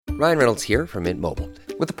Ryan Reynolds here from Mint Mobile.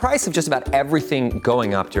 With the price of just about everything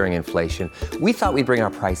going up during inflation, we thought we'd bring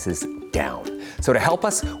our prices down. So to help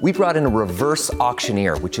us, we brought in a reverse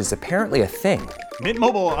auctioneer, which is apparently a thing. Mint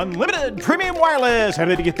Mobile Unlimited Premium Wireless. How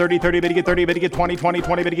to get 30, 30, bit to get 30, bit to get 20, 20,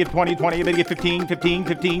 20, bit to get 20, 20, bit to get 15, 15,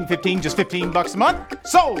 15, 15, just $15 a month?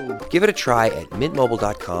 Sold! Give it a try at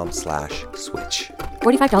mintmobile.com/switch.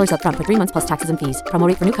 $45 up front for 3 months plus taxes and fees. Promo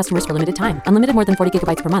rate for new customers for limited time. Unlimited more than 40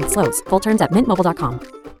 gigabytes per month. Slows full terms at mintmobile.com.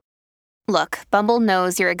 Look, Bumble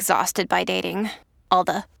knows you're exhausted by dating. All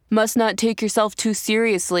the must not take yourself too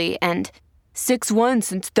seriously and 6'1"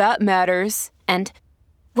 since that matters. And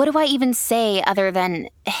what do I even say other than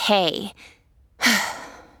hey?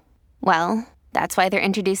 Well, that's why they're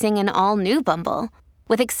introducing an all-new Bumble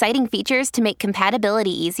with exciting features to make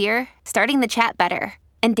compatibility easier, starting the chat better,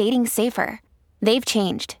 and dating safer. They've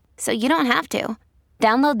changed, so you don't have to.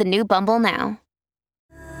 Download the new Bumble now.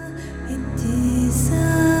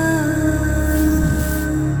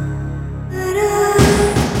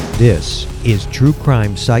 This is True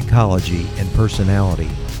Crime Psychology and Personality,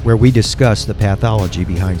 where we discuss the pathology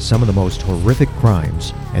behind some of the most horrific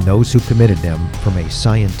crimes and those who committed them from a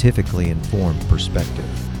scientifically informed perspective.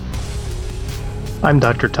 I'm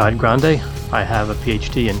Dr. Todd Grande. I have a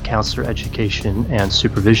PhD in counselor education and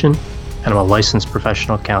supervision, and I'm a licensed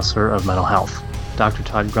professional counselor of mental health. Dr.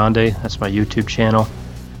 Todd Grande, that's my YouTube channel.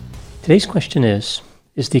 Today's question is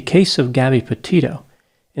the case of Gabby Petito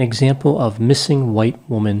an example of missing white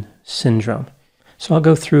woman syndrome? So I'll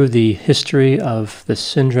go through the history of the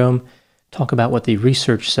syndrome, talk about what the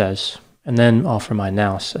research says, and then offer my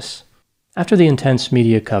analysis. After the intense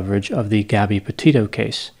media coverage of the Gabby Petito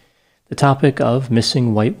case, the topic of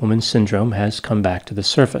missing white woman syndrome has come back to the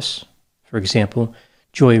surface. For example,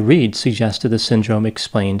 Joy Reid suggested the syndrome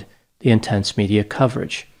explained the intense media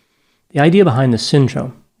coverage. The idea behind the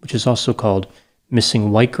syndrome, which is also called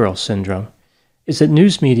missing white girl syndrome, is that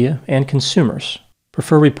news media and consumers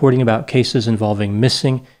prefer reporting about cases involving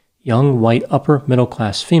missing young white upper middle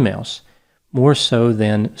class females more so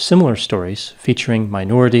than similar stories featuring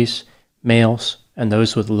minorities, males, and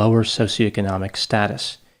those with lower socioeconomic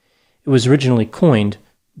status. It was originally coined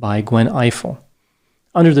by Gwen Ifill.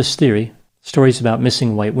 Under this theory, stories about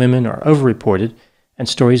missing white women are overreported and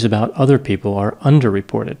stories about other people are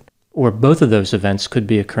underreported, or both of those events could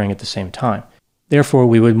be occurring at the same time. Therefore,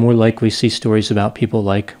 we would more likely see stories about people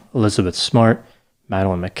like Elizabeth Smart,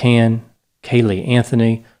 Madeleine McCann, Kaylee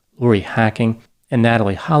Anthony, Lori Hacking, and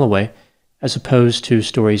Natalie Holloway, as opposed to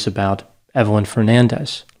stories about Evelyn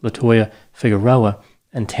Fernandez, LaToya Figueroa,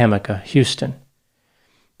 and Tamika Houston.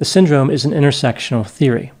 The syndrome is an intersectional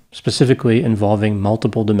theory, specifically involving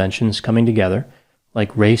multiple dimensions coming together,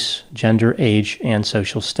 like race, gender, age, and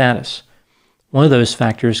social status. One of those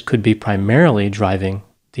factors could be primarily driving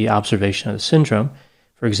the observation of the syndrome,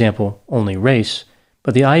 for example, only race,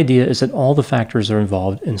 but the idea is that all the factors are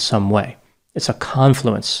involved in some way. It's a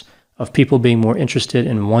confluence of people being more interested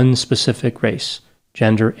in one specific race,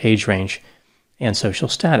 gender, age range, and social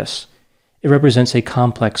status. It represents a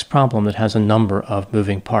complex problem that has a number of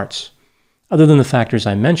moving parts. Other than the factors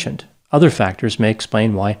I mentioned, other factors may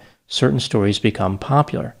explain why certain stories become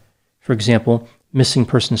popular. For example, missing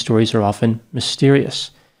person stories are often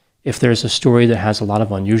mysterious. If there's a story that has a lot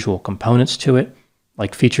of unusual components to it,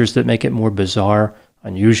 like features that make it more bizarre,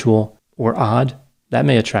 unusual, or odd, that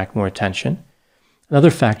may attract more attention.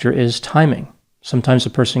 Another factor is timing. Sometimes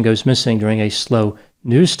a person goes missing during a slow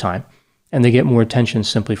news time, and they get more attention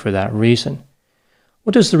simply for that reason.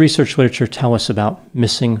 What does the research literature tell us about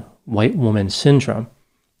missing white woman syndrome?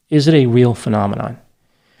 Is it a real phenomenon?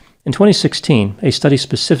 In 2016, a study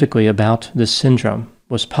specifically about this syndrome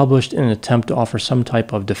was published in an attempt to offer some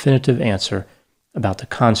type of definitive answer about the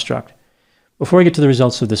construct. Before I get to the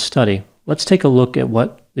results of this study, let's take a look at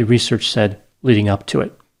what the research said leading up to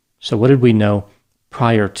it. So what did we know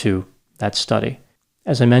prior to that study?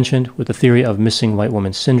 As I mentioned, with the theory of missing white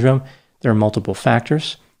woman syndrome, there are multiple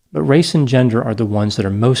factors, but race and gender are the ones that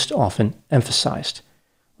are most often emphasized.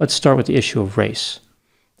 Let's start with the issue of race.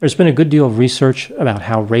 There's been a good deal of research about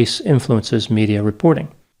how race influences media reporting.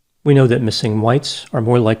 We know that missing whites are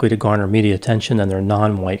more likely to garner media attention than their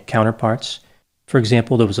non-white counterparts. For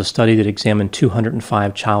example, there was a study that examined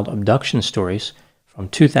 205 child abduction stories from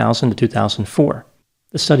 2000 to 2004.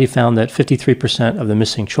 The study found that 53% of the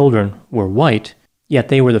missing children were white, yet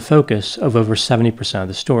they were the focus of over 70% of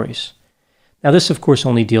the stories. Now, this, of course,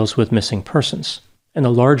 only deals with missing persons. In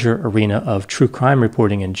the larger arena of true crime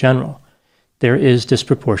reporting in general, there is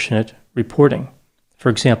disproportionate reporting. For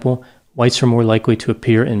example, whites are more likely to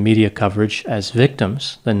appear in media coverage as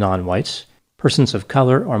victims than non-whites. Persons of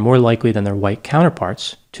color are more likely than their white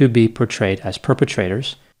counterparts to be portrayed as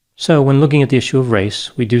perpetrators. So when looking at the issue of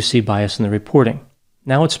race, we do see bias in the reporting.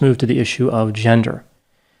 Now let's move to the issue of gender.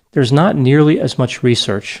 There's not nearly as much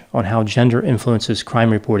research on how gender influences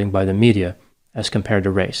crime reporting by the media as compared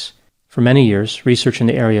to race. For many years, research in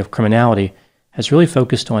the area of criminality has really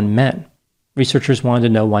focused on men. Researchers wanted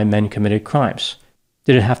to know why men committed crimes.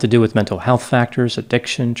 Did it have to do with mental health factors,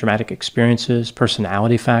 addiction, traumatic experiences,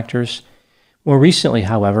 personality factors? More recently,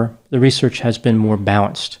 however, the research has been more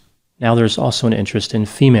balanced. Now there's also an interest in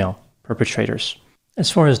female perpetrators. As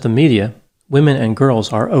far as the media, women and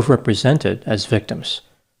girls are overrepresented as victims.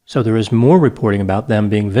 So there is more reporting about them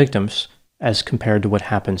being victims as compared to what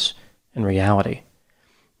happens in reality.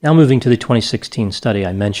 Now moving to the 2016 study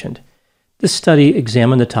I mentioned. This study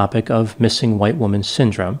examined the topic of missing white woman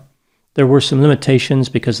syndrome. There were some limitations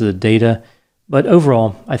because of the data, but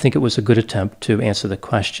overall, I think it was a good attempt to answer the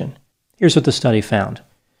question. Here's what the study found.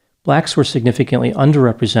 Blacks were significantly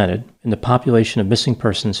underrepresented in the population of missing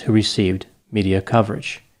persons who received media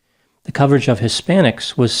coverage. The coverage of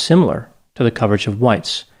Hispanics was similar to the coverage of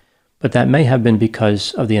whites, but that may have been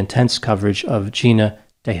because of the intense coverage of Gina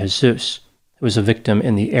De Jesus, who was a victim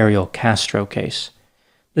in the Ariel Castro case.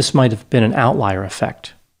 This might have been an outlier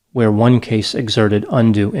effect, where one case exerted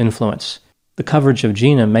undue influence. The coverage of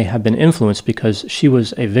Gina may have been influenced because she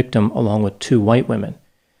was a victim along with 2 white women.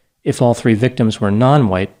 If all 3 victims were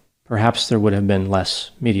non-white, perhaps there would have been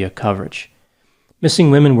less media coverage. Missing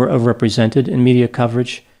women were overrepresented in media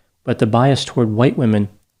coverage, but the bias toward white women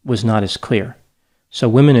was not as clear. So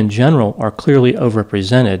women in general are clearly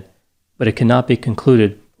overrepresented, but it cannot be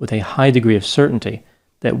concluded with a high degree of certainty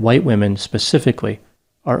that white women specifically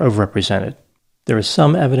are overrepresented. There is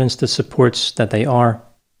some evidence that supports that they are,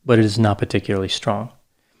 but it is not particularly strong.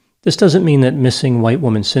 This doesn't mean that missing white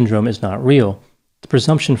woman syndrome is not real. The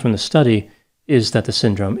presumption from the study is that the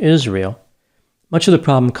syndrome is real. Much of the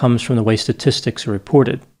problem comes from the way statistics are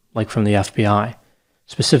reported, like from the FBI.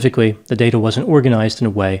 Specifically, the data wasn't organized in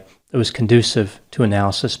a way that was conducive to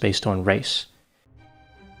analysis based on race.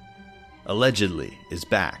 Allegedly is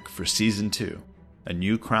back for Season 2, a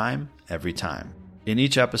new crime every time. In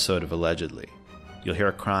each episode of Allegedly, you'll hear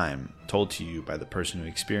a crime told to you by the person who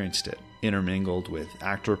experienced it, intermingled with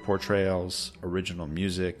actor portrayals, original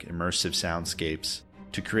music, immersive soundscapes,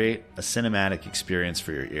 to create a cinematic experience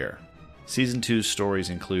for your ear. Season 2's stories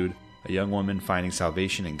include a young woman finding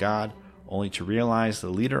salvation in God, only to realize the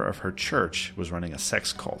leader of her church was running a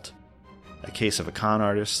sex cult. A case of a con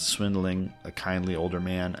artist swindling a kindly older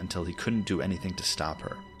man until he couldn't do anything to stop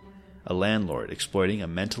her. A landlord exploiting a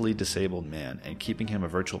mentally disabled man and keeping him a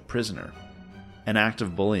virtual prisoner. An act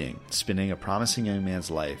of bullying spinning a promising young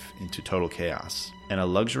man's life into total chaos. And a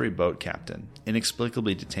luxury boat captain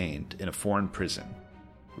inexplicably detained in a foreign prison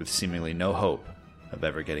with seemingly no hope of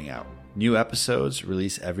ever getting out. New episodes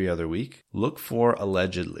release every other week. Look for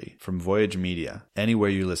Allegedly from Voyage Media anywhere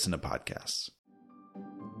you listen to podcasts.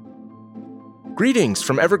 Greetings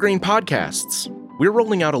from Evergreen Podcasts. We're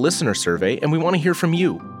rolling out a listener survey and we want to hear from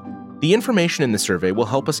you. The information in the survey will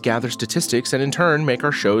help us gather statistics and in turn make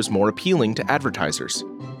our shows more appealing to advertisers.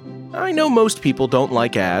 I know most people don't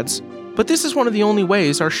like ads, but this is one of the only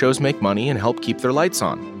ways our shows make money and help keep their lights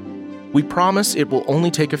on. We promise it will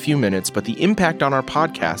only take a few minutes, but the impact on our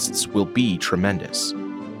podcasts will be tremendous.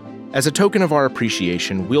 As a token of our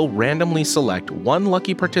appreciation, we'll randomly select one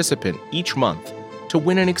lucky participant each month to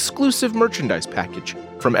win an exclusive merchandise package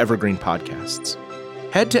from Evergreen Podcasts.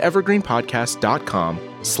 Head to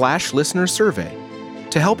evergreenpodcast.com/listenersurvey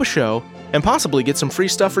to help a show and possibly get some free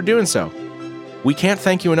stuff for doing so. We can't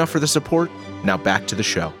thank you enough for the support. Now back to the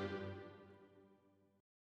show.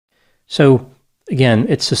 So, again,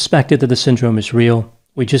 it's suspected that the syndrome is real.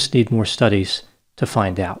 We just need more studies to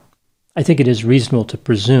find out. I think it is reasonable to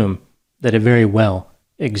presume that it very well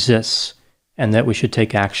exists and that we should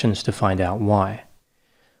take actions to find out why.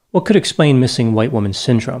 What could explain missing white woman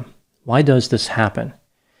syndrome? Why does this happen?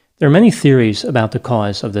 There are many theories about the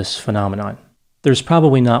cause of this phenomenon. There's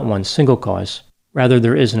probably not one single cause. Rather,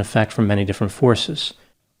 there is an effect from many different forces.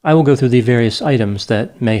 I will go through the various items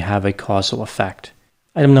that may have a causal effect.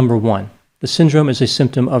 Item number 1. The syndrome is a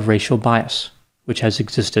symptom of racial bias, which has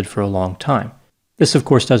existed for a long time. This, of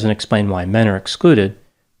course, doesn't explain why men are excluded,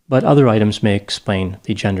 but other items may explain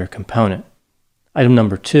the gender component. Item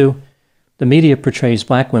number 2. The media portrays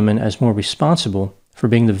black women as more responsible for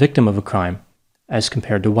being the victim of a crime as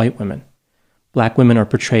compared to white women. Black women are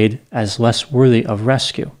portrayed as less worthy of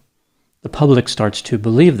rescue. The public starts to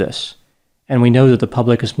believe this, and we know that the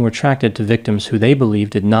public is more attracted to victims who they believe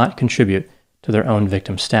did not contribute to their own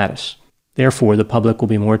victim status. Therefore, the public will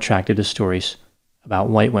be more attracted to stories about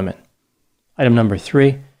white women. Item number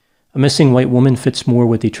 3. A missing white woman fits more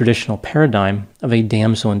with the traditional paradigm of a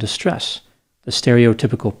damsel in distress, the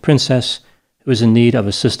stereotypical princess who is in need of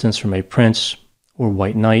assistance from a prince or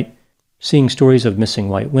white knight. Seeing stories of missing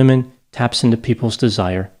white women taps into people's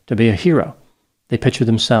desire to be a hero. They picture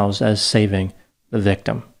themselves as saving the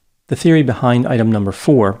victim. The theory behind item number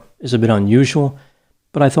 4 is a bit unusual,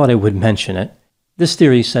 but I thought I would mention it. This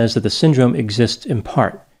theory says that the syndrome exists in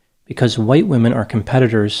part because white women are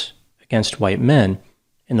competitors against white men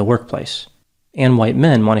in the workplace, and white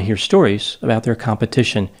men want to hear stories about their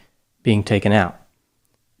competition being taken out.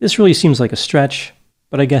 This really seems like a stretch,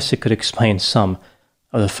 but I guess it could explain some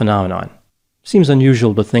of the phenomenon. Seems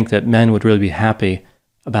unusual to think that men would really be happy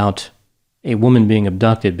about a woman being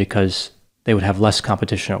abducted because they would have less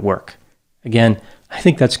competition at work. Again, I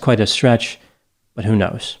think that's quite a stretch, but who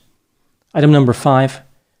knows? Item number 5,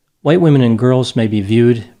 white women and girls may be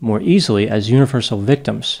viewed more easily as universal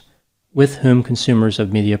victims with whom consumers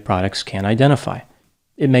of media products can identify.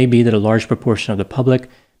 It may be that a large proportion of the public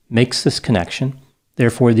makes this connection,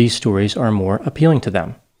 therefore these stories are more appealing to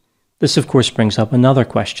them. This of course brings up another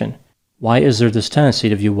question. Why is there this tendency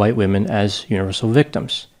to view white women as universal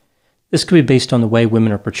victims? This could be based on the way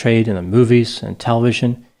women are portrayed in the movies and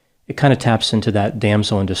television. It kind of taps into that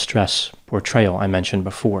damsel in distress portrayal I mentioned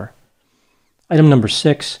before. Item number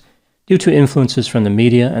 6, due to influences from the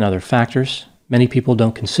media and other factors, many people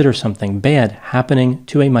don't consider something bad happening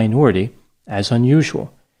to a minority as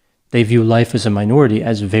unusual. They view life as a minority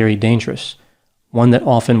as very dangerous, one that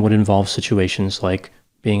often would involve situations like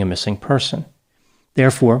being a missing person.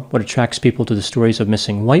 Therefore, what attracts people to the stories of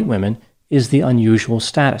missing white women is the unusual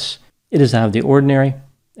status. It is out of the ordinary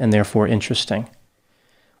and therefore interesting.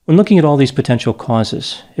 When looking at all these potential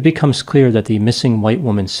causes, it becomes clear that the missing white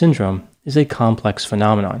woman syndrome is a complex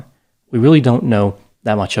phenomenon. We really don't know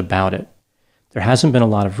that much about it. There hasn't been a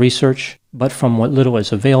lot of research, but from what little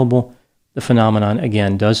is available, the phenomenon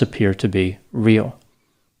again does appear to be real.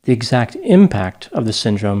 The exact impact of the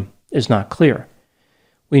syndrome is not clear.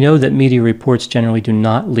 We know that media reports generally do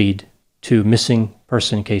not lead to missing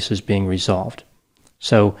person cases being resolved,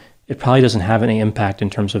 so it probably doesn't have any impact in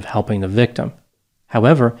terms of helping the victim.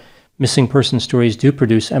 However, missing person stories do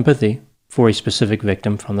produce empathy for a specific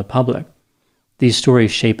victim from the public. These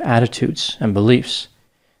stories shape attitudes and beliefs.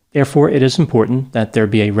 Therefore, it is important that there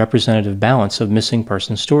be a representative balance of missing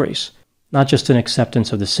person stories, not just an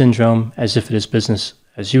acceptance of the syndrome as if it is business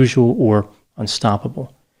as usual or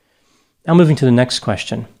unstoppable. Now moving to the next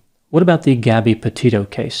question. What about the Gabby Petito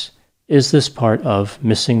case? Is this part of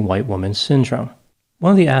missing white woman syndrome?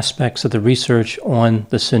 One of the aspects that the research on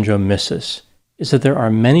the syndrome misses is that there are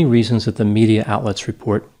many reasons that the media outlets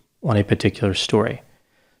report on a particular story.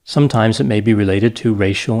 Sometimes it may be related to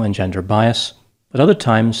racial and gender bias, but other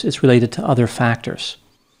times it's related to other factors.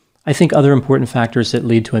 I think other important factors that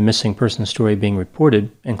lead to a missing person story being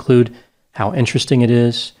reported include how interesting it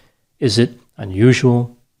is it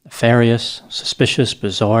unusual, nefarious, suspicious,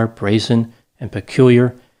 bizarre, brazen, and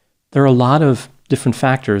peculiar? There are a lot of different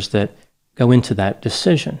factors that go into that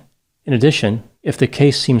decision. In addition, if the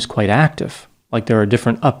case seems quite active, like there are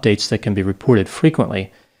different updates that can be reported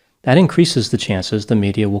frequently, that increases the chances the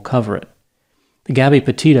media will cover it. The Gabby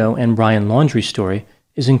Petito and Brian Laundrie story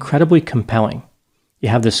is incredibly compelling. You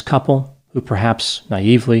have this couple who perhaps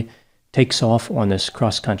naively takes off on this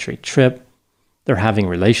cross-country trip. They're having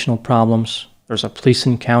relational problems. There's a police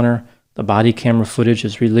encounter. The body camera footage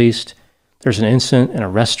is released. There's an incident in a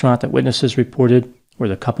restaurant that witnesses reported where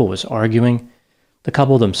the couple was arguing. The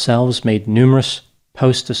couple themselves made numerous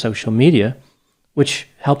posts to social media, which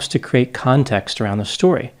helps to create context around the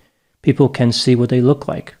story. People can see what they look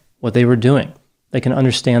like, what they were doing. They can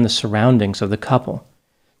understand the surroundings of the couple.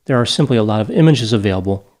 There are simply a lot of images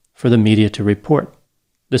available for the media to report.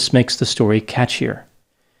 This makes the story catchier.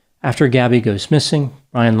 After Gabby goes missing,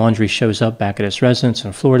 Brian Laundrie shows up back at his residence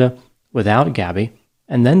in Florida without Gabby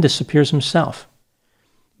and then disappears himself.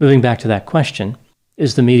 Moving back to that question,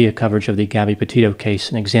 is the media coverage of the Gabby Petito case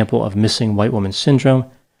an example of missing white woman syndrome?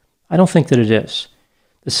 I don't think that it is.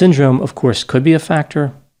 The syndrome, of course, could be a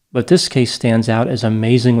factor, but this case stands out as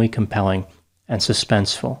amazingly compelling and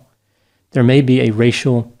suspenseful. There may be a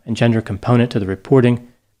racial and gender component to the reporting,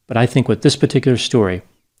 but I think with this particular story,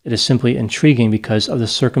 it is simply intriguing because of the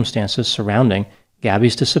circumstances surrounding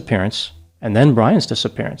Gabby's disappearance and then Brian's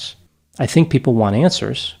disappearance. I think people want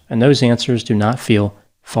answers, and those answers do not feel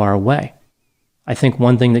far away. I think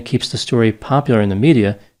one thing that keeps the story popular in the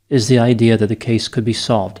media is the idea that the case could be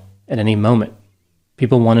solved at any moment.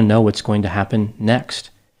 People want to know what's going to happen next.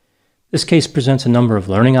 This case presents a number of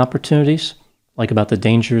learning opportunities, like about the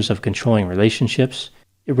dangers of controlling relationships.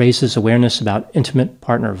 It raises awareness about intimate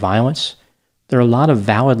partner violence, There are a lot of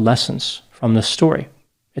valid lessons from this story.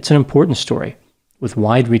 It's an important story with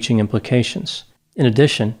wide-reaching implications. In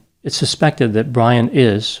addition, it's suspected that Brian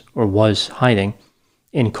is, or was, hiding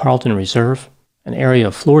in Carlton Reserve, an area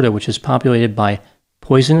of Florida which is populated by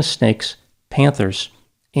poisonous snakes, panthers,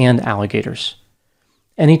 and alligators.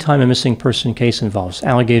 Anytime a missing person case involves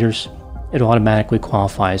alligators, it automatically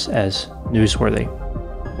qualifies as newsworthy,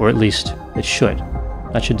 or at least it should.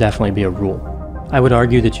 That should definitely be a rule. I would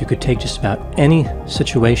argue that you could take just about any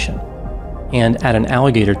situation and add an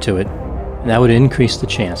alligator to it, and that would increase the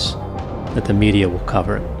chance that the media will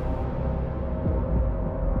cover it.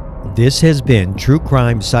 This has been True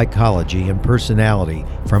Crime Psychology and Personality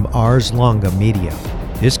from Ars Longa Media.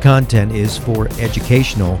 This content is for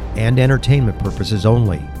educational and entertainment purposes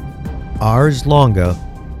only. Ars Longa,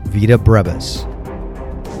 Vita Brevis.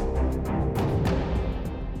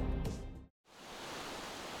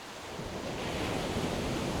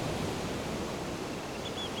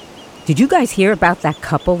 Did you guys hear about that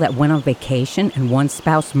couple that went on vacation and one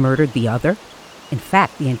spouse murdered the other? In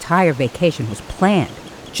fact, the entire vacation was planned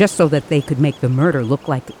just so that they could make the murder look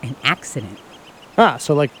like an accident. Ah,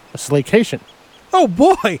 so like a slaycation. Oh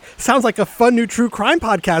boy, sounds like a fun new true crime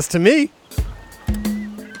podcast to me.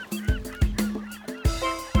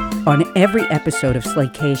 On every episode of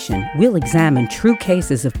Slaycation, we'll examine true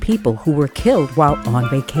cases of people who were killed while on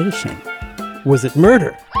vacation. Was it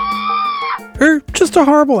murder? Or just a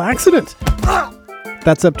horrible accident?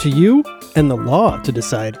 That's up to you and the law to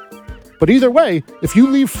decide. But either way, if you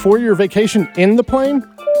leave for your vacation in the plane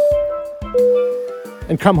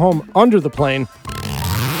and come home under the plane,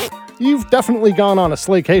 you've definitely gone on a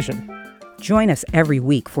slaycation. Join us every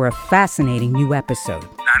week for a fascinating new episode.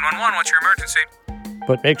 911, what's your emergency?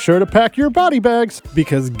 But make sure to pack your body bags.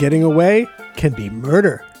 Because getting away can be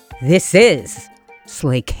murder. This is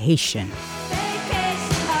Slaycation.